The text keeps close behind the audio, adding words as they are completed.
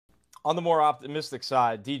On the more optimistic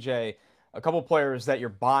side, DJ, a couple players that you're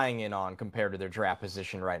buying in on compared to their draft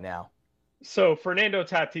position right now. So Fernando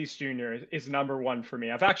Tatis Jr. is number one for me.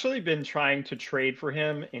 I've actually been trying to trade for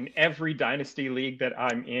him in every dynasty league that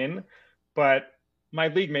I'm in, but my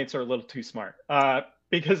league mates are a little too smart.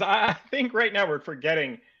 Because I think right now we're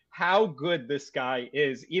forgetting how good this guy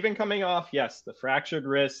is. Even coming off, yes, the fractured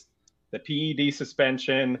wrist, the PED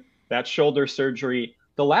suspension, that shoulder surgery.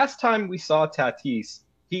 The last time we saw Tatis,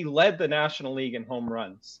 he led the National League in home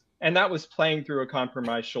runs, and that was playing through a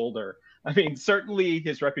compromised shoulder. I mean, certainly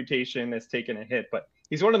his reputation has taken a hit, but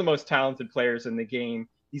he's one of the most talented players in the game.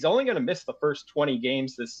 He's only going to miss the first 20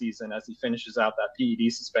 games this season as he finishes out that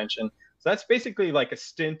PED suspension. So that's basically like a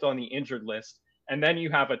stint on the injured list. And then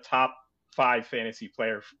you have a top five fantasy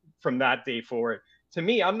player from that day forward. To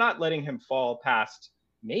me, I'm not letting him fall past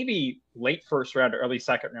maybe late first round, early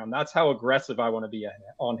second round. That's how aggressive I want to be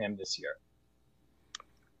on him this year.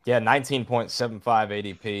 Yeah, 19.75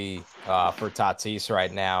 ADP for Tatis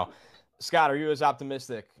right now. Scott, are you as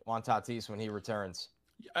optimistic on Tatis when he returns?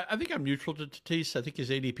 I think I'm neutral to Tatis. I think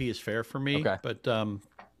his ADP is fair for me. Okay. But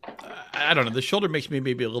I don't know. The shoulder makes me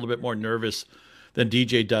maybe a little bit more nervous than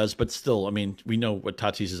DJ does. But still, I mean, we know what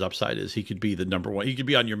Tatis's upside is. He could be the number one. He could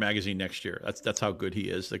be on your magazine next year. That's how good he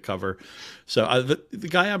is, the cover. So the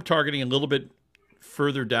guy I'm targeting a little bit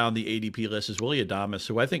further down the ADP list is Willy Adames,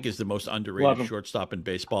 who I think is the most underrated shortstop in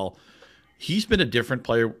baseball. He's been a different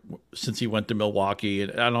player since he went to Milwaukee.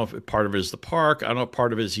 And I don't know if part of it is the park. I don't know if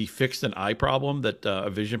part of it is he fixed an eye problem, a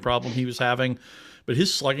vision problem he was having. But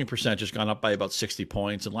his slugging percentage has gone up by about 60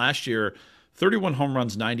 points. And last year, 31 home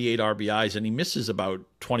runs, 98 RBIs, and he misses about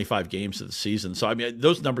 25 games of the season. So, I mean,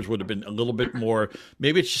 those numbers would have been a little bit more.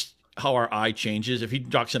 Maybe it's just how our eye changes. If he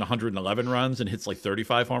knocks in 111 runs and hits like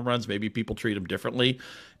 35 home runs, maybe people treat him differently.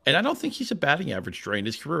 And I don't think he's a batting average drain.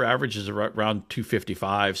 His career average is around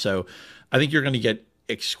 255. So I think you're going to get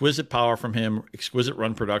exquisite power from him, exquisite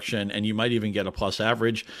run production, and you might even get a plus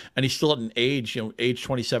average. And he's still at an age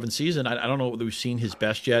 27 season. I don't know whether we've seen his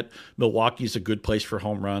best yet. Milwaukee's a good place for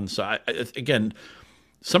home runs. So again,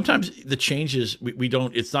 sometimes the changes we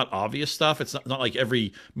don't. It's not obvious stuff. It's not like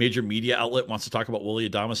every major media outlet wants to talk about Willy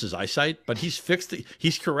Adames' eyesight, but he's fixed it.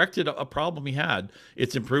 He's corrected a problem he had.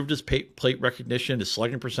 It's improved his plate recognition. His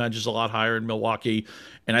slugging percentage is a lot higher in Milwaukee,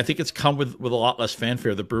 and I think it's come with a lot less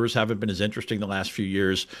fanfare. The Brewers haven't been as interesting the last few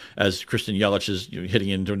years as Christian Yelich is hitting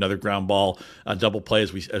into another ground ball double play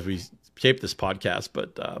as we tape this podcast,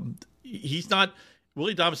 but he's not.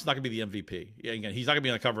 Willy Adames is not going to be the MVP. Again, he's not going to be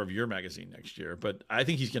on the cover of your magazine next year, but I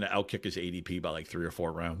think he's going to outkick his ADP by like 3 or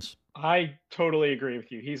 4 rounds. I totally agree with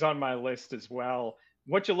you. He's on my list as well.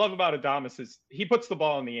 What you love about Adames is he puts the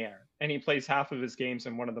ball in the air, and he plays half of his games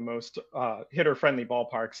in one of the most hitter-friendly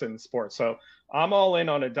ballparks in sports. So I'm all in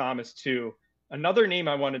on Adames too. Another name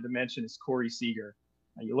I wanted to mention is Corey Seager.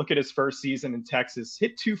 You look at his first season in Texas,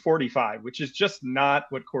 hit 245, which is just not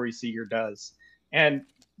what Corey Seager does. And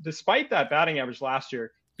despite that batting average last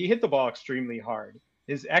year, he hit the ball extremely hard.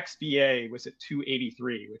 His XBA was at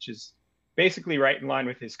 283, which is basically right in line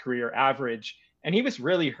with his career average. And he was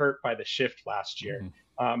really hurt by the shift last year.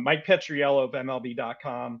 Mike Petriello of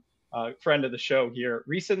MLB.com, friend of the show here,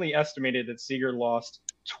 recently estimated that Seager lost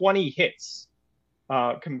 20 hits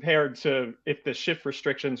compared to if the shift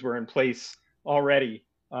restrictions were in place already,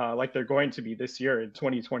 like they're going to be this year in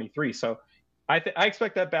 2023. So I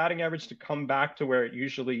expect that batting average to come back to where it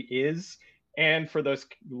usually is, and for those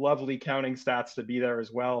lovely counting stats to be there as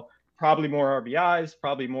well. Probably more RBIs,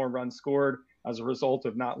 probably more runs scored as a result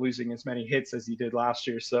of not losing as many hits as he did last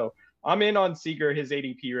year. So I'm in on Seager. His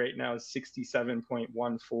ADP right now is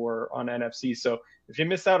 67.14 on NFC. So if you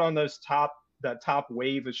miss out on that top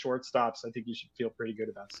wave of shortstops, I think you should feel pretty good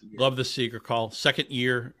about Seager. Love the Seager call. Second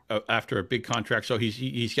year after a big contract. So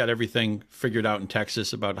he's got everything figured out in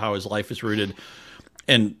Texas about how his life is rooted.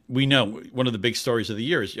 And we know one of the big stories of the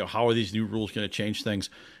year is, how are these new rules going to change things?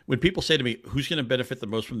 When people say to me, who's going to benefit the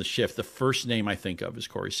most from the shift, the first name I think of is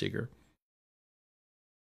Corey Seager.